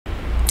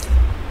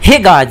Hey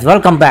guys,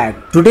 welcome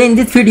back. Today in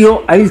this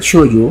video I will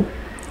show you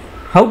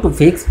how to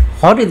fix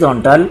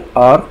horizontal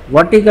or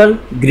vertical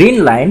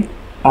green line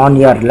on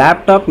your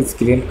laptop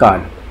screen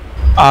card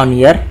on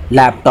your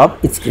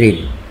laptop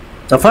screen.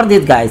 So for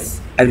this guys,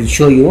 I will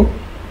show you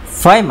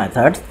 5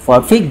 methods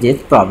for fix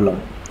this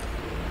problem.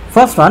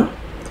 First one,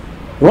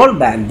 roll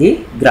back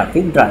the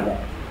graphic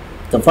driver.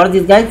 So for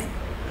this guys,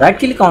 right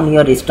click on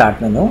your start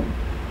menu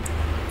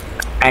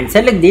and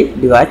select the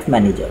device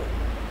manager.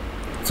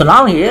 So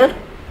now here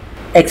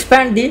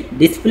expand the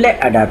display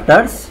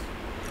adapters,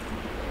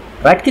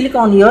 right click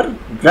on your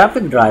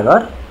graphic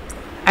driver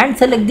and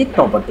select the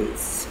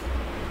properties.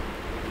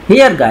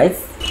 Here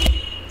guys,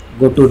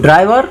 go to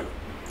driver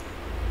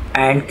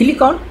and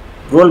click on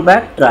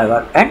rollback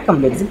driver and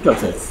complete the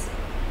process.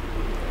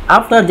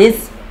 After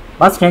this,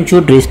 must and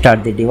should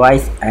restart the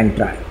device and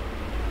drive.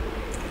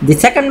 The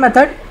second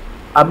method,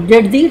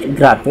 update the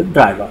graphic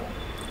driver.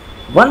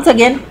 Once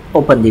again,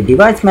 open the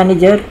device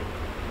manager,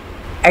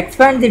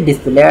 expand the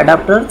display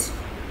adapters,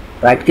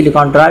 right click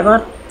on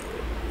driver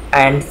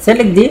and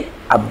select the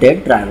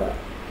update driver.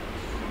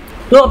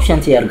 Two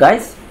options here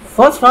guys.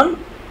 First one,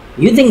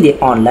 using the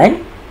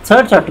online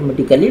search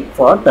automatically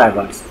for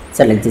drivers.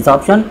 Select this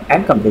option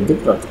and complete the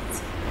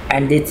process.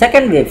 And the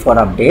second way for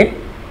update,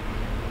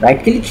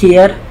 right click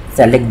here,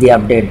 select the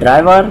update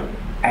driver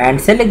and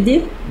select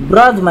the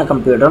browse my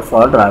computer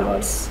for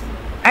drivers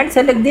and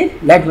select the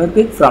let me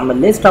pick from a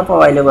list of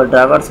available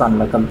drivers on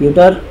my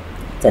computer.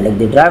 Select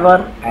the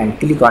driver and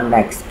click on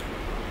next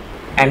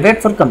and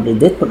wait for complete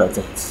this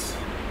process.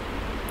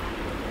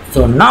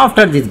 So now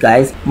after this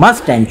guys,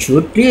 must and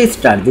should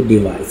restart the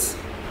device.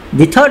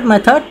 The third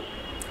method,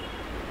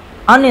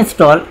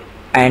 uninstall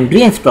and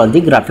reinstall the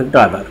graphic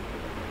driver.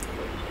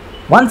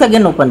 Once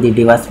again open the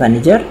device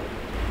manager,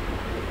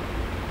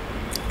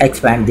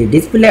 expand the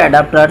display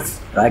adapters,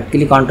 right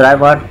click on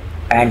driver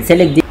and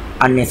select the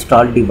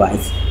uninstalled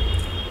device.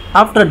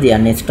 After the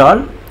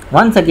uninstall,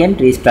 once again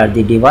restart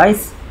the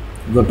device.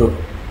 Go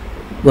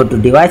to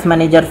device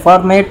manager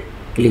format,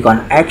 click on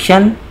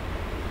action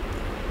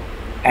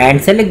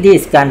and select the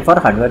scan for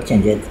hardware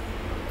changes.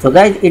 So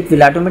guys, it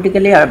will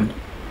automatically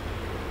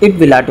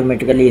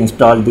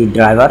install the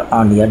driver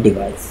on your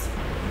device.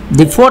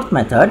 The fourth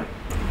method,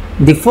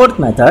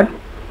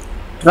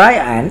 try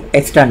an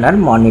external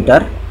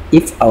monitor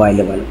if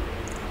available.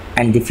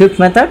 And the fifth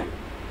method,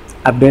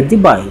 update the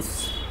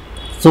BIOS.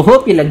 So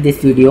hope you like this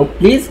video.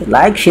 Please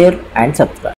like, share and subscribe.